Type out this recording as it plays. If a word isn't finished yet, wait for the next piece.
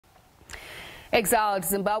Exiled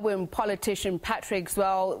Zimbabwean politician Patrick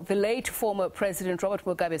Zhuwao, the late former President Robert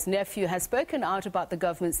Mugabe's nephew, has spoken out about the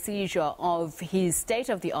government's seizure of his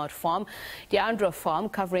state-of-the-art farm, Diandra Farm,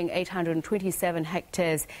 covering 827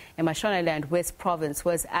 hectares in Mashonaland West province,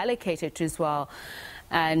 was allocated to Zhuwao.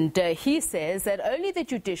 And he says that only the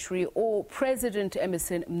judiciary or President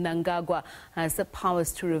Emmerson Mnangagwa has the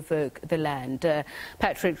powers to revoke the land.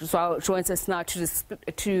 Patrick Zhuwao joins us now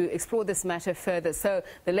to explore this matter further. So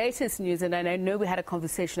the latest news, and I know we had a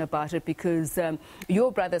conversation about it because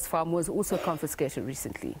your brother's farm was also confiscated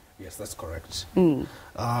recently. Yes, that's correct.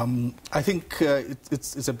 I think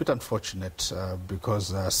it's a bit unfortunate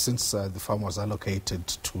because since the farm was allocated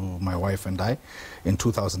to my wife and I in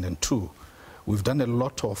 2002, we've done a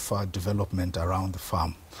lot of development around the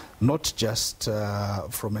farm, not just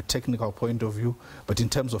from a technical point of view, but in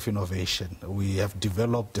terms of innovation. We have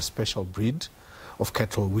developed a special breed of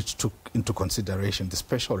cattle which took into consideration the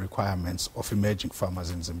special requirements of emerging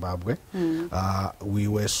farmers in Zimbabwe. We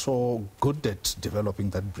were so good at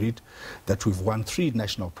developing that breed that we've won 3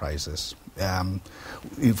 national prizes. From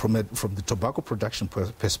the tobacco production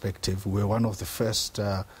perspective, we're one of the first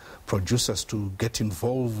producers to get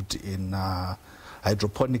involved in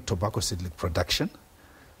hydroponic tobacco seedling production,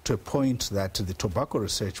 to a point that the Tobacco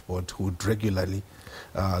Research Board would regularly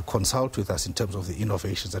consult with us in terms of the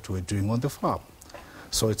innovations that we're doing on the farm.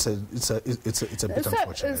 So it's a bit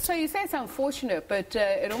unfortunate. So you say it's unfortunate, but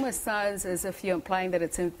it almost sounds as if you're implying that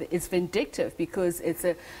it's vindictive, because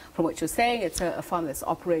from what you're saying, it's a farm that's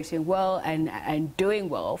operating well and doing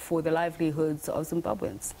well for the livelihoods of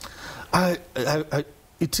Zimbabweans.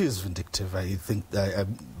 It is vindictive. I think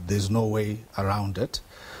there's no way around it.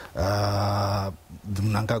 The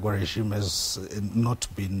Mnangagwa regime has not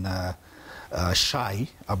been shy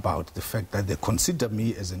about the fact that they consider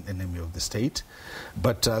me as an enemy of the state,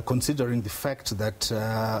 but considering the fact that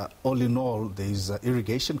all in all there is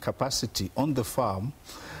irrigation capacity on the farm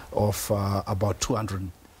of about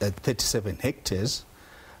 237 hectares,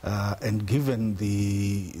 and given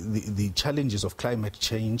the challenges of climate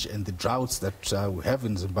change and the droughts that we have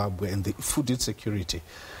in Zimbabwe and the food insecurity,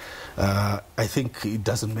 I think it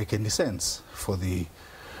doesn't make any sense for the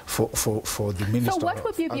Minister. So what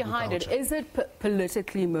would be behind it? Is it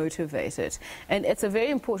politically motivated? And it's a very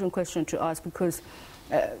important question to ask, because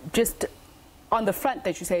just on the front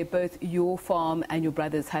that you say both your farm and your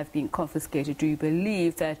brothers have been confiscated, do you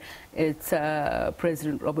believe that it's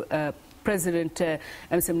President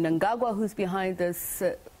Emmerson Mnangagwa who's behind this?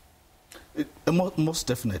 Most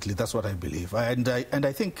definitely, that's what I believe, and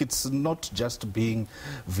I think it's not just being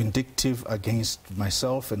vindictive against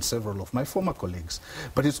myself and several of my former colleagues,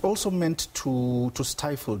 but it's also meant to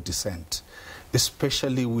stifle dissent,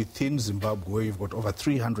 especially within Zimbabwe, where you've got over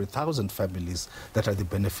 300,000 families that are the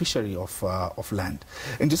beneficiary of land,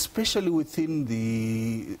 and especially within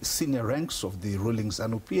the senior ranks of the ruling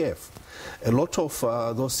ZANU-PF. A lot of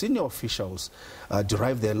those senior officials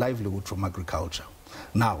derive their livelihood from agriculture.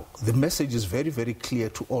 Now, the message is very, very clear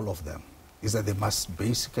to all of them, is that they must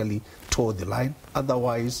basically toe the line,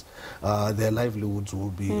 otherwise their livelihoods will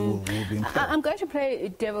be impaired. I'm going to play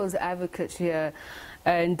devil's advocate here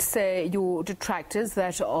and say your detractors,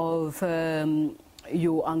 that of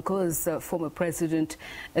your uncle as former president,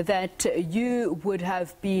 that you would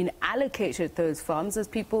have been allocated those farms as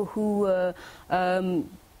people who were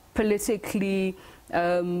politically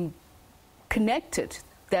connected,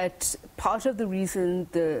 that part of the reason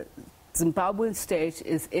the Zimbabwean state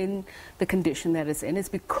is in the condition that it's in is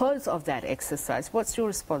because of that exercise. What's your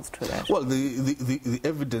response to that? Well, the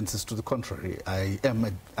evidence is to the contrary. I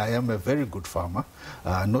am a very good farmer.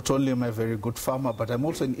 Not only am I a very good farmer, but I'm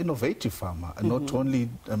also an innovative farmer. Not only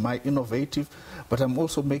am I innovative, but I'm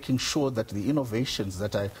also making sure that the innovations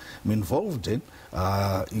that I'm involved in,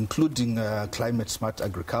 including climate smart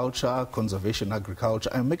agriculture, conservation agriculture,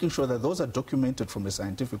 I'm making sure that those are documented from a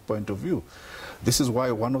scientific point of view. This is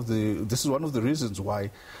one of the reasons why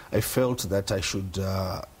I felt that I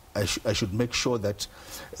should make sure that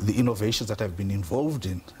the innovations that I've been involved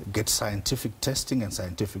in get scientific testing and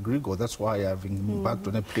scientific rigor. That's why I've embarked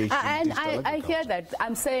on a PhD in digital agriculture. I hear that.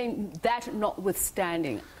 I'm saying that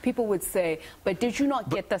notwithstanding, people would say, but did you not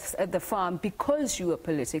get the farm because you were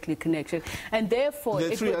politically connected? And therefore,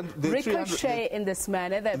 it would ricochet in this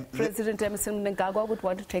manner that President Emmerson Mnangagwa would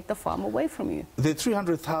want to take the farm away from you. The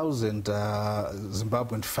 300,000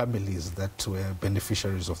 Zimbabwean families that were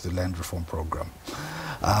beneficiaries of the land reform program.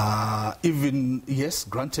 Yes,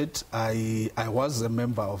 granted, I was a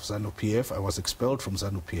member of ZANU-PF. I was expelled from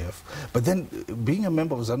ZANU-PF. But then being a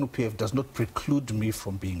member of ZANU-PF does not preclude me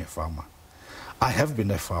from being a farmer. I have been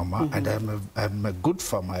a farmer, and I'm a good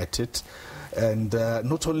farmer at it. And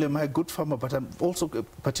not only am I a good farmer, but I'm also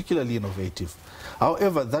particularly innovative.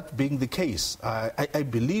 However, that being the case, I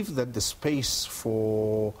believe that the space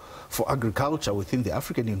for agriculture within the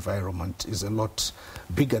African environment is a lot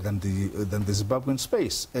bigger than the Zimbabwean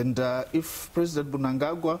space. And if President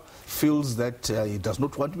Mnangagwa feels that he does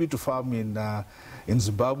not want me to farm in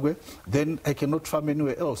Zimbabwe, then I cannot farm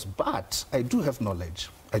anywhere else. But I do have knowledge.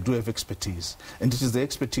 I do have expertise. And it is the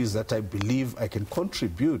expertise that I believe I can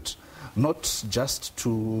contribute not just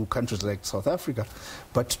to countries like South Africa,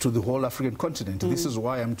 but to the whole African continent. This is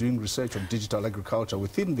why I'm doing research on digital agriculture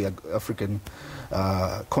within the African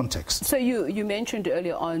context. So you mentioned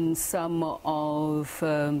earlier on some of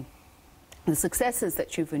the successes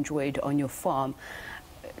that you've enjoyed on your farm.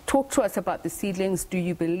 Talk to us about the seedlings. Do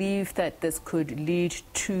you believe that this could lead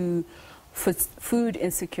to food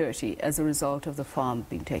insecurity as a result of the farm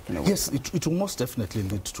being taken away? Yes, it will most definitely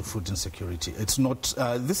lead to food insecurity. It's not.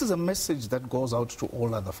 This is a message that goes out to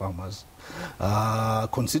all other farmers,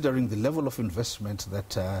 considering the level of investment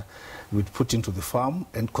that we'd put into the farm,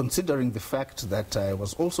 and considering the fact that I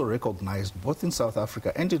was also recognized both in South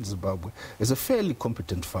Africa and in Zimbabwe as a fairly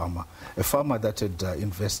competent farmer, a farmer that had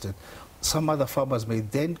invested. Some other farmers may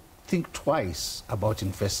then think twice about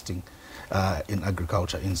investing in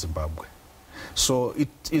agriculture in Zimbabwe. So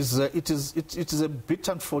it is a bit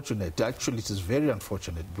unfortunate. Actually, it is very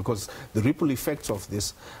unfortunate because the ripple effects of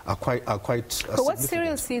this are quite But what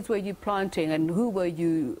cereal seeds were you planting, and who were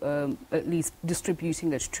you at least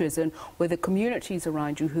distributing it to? And were the communities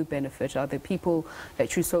around you who benefit? Are there people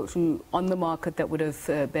that you sold to on the market that would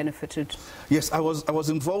have benefited? Yes, I was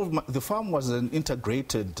involved. The farm was an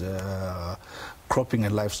integrated cropping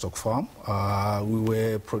and livestock farm. We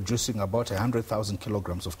were producing about 100,000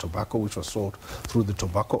 kilograms of tobacco, which was sold through the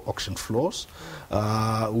tobacco auction floors.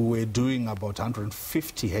 We were doing about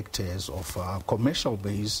 150 hectares of commercial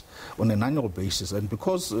maize on an annual basis. And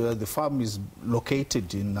because the farm is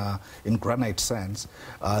located in granite sands,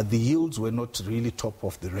 the yields were not really top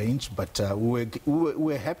of the range, but we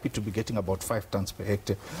were happy to be getting about 5 tons per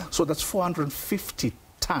hectare. So that's 450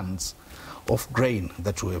 tons of grain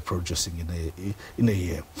that we were producing in a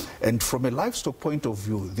year. And from a livestock point of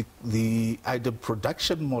view, the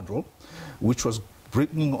production model, which was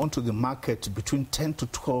bringing onto the market between 10 to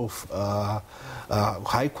 12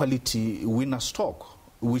 high-quality winner stock,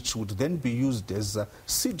 which would then be used as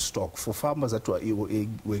seed stock for farmers that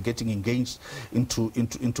were getting engaged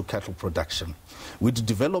into cattle production. We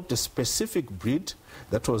developed a specific breed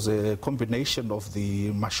that was a combination of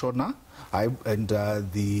the Mashona and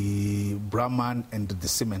the Brahman and the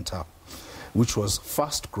Simmental, which was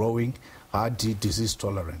fast-growing, hardy,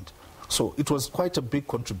 disease-tolerant. So it was quite a big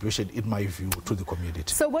contribution, in my view, to the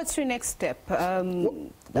community. So what's your next step? Are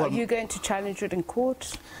you going to challenge it in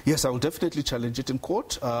court? Yes, I will definitely challenge it in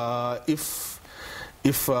court. If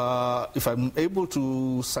I'm able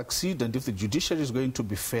to succeed and if the judiciary is going to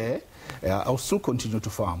be fair, I'll still continue to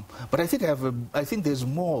farm. But I think there's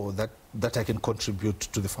more that I can contribute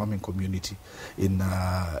to the farming community in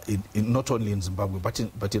not only in Zimbabwe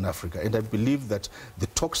but in Africa. And I believe that the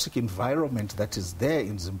toxic environment that is there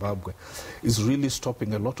in Zimbabwe is really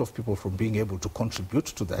stopping a lot of people from being able to contribute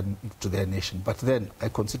to their nation. But then I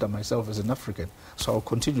consider myself as an African, so I'll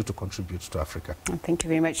continue to contribute to Africa. Thank you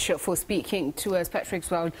very much for speaking to us, Patrick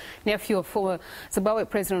Zhuwao, nephew of former Zimbabwe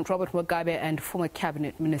President Robert Mugabe and former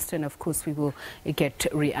cabinet minister. And of course, we will get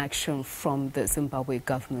reaction from the Zimbabwe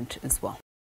government as well.